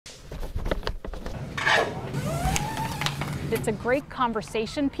It's a great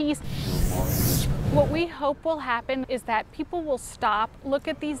conversation piece. What we hope will happen is that people will stop, look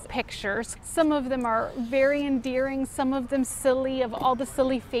at these pictures. Some of them are very endearing, some of them silly, of all the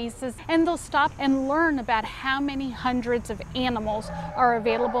silly faces, and they'll stop and learn about how many hundreds of animals are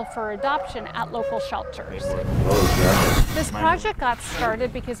available for adoption at local shelters. This project got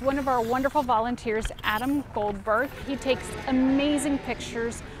started because one of our wonderful volunteers, Adam Goldberg, he takes amazing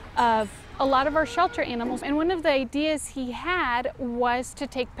pictures of a lot of our shelter animals, and one of the ideas he had was to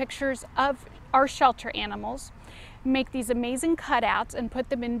take pictures of our shelter animals, make these amazing cutouts, and put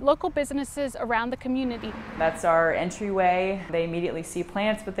them in local businesses around the community. That's our entryway. They immediately see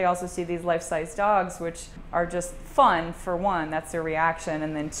plants, but they also see these life-size dogs, which are just fun. For one, that's their reaction,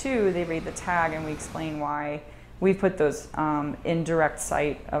 and then two, they read the tag and we explain why we put those in direct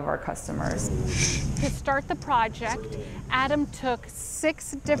sight of our customers. To start the project, Adam took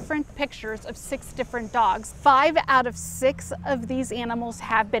 6 different pictures of 6 different dogs. 5 out of 6 of these animals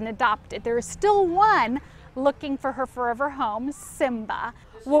have been adopted. There is still one looking for her forever home, Simba.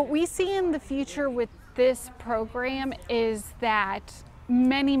 What we see in the future with this program is that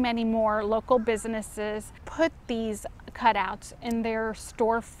many more local businesses put these cutouts in their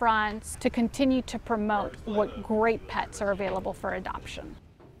storefronts to continue to promote what great pets are available for adoption.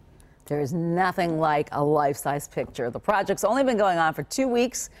 There is nothing like a life-size picture. The project's only been going on for 2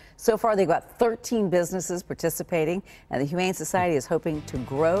 weeks. So far, they've got 13 businesses participating, and the Humane Society is hoping to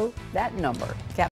grow that number.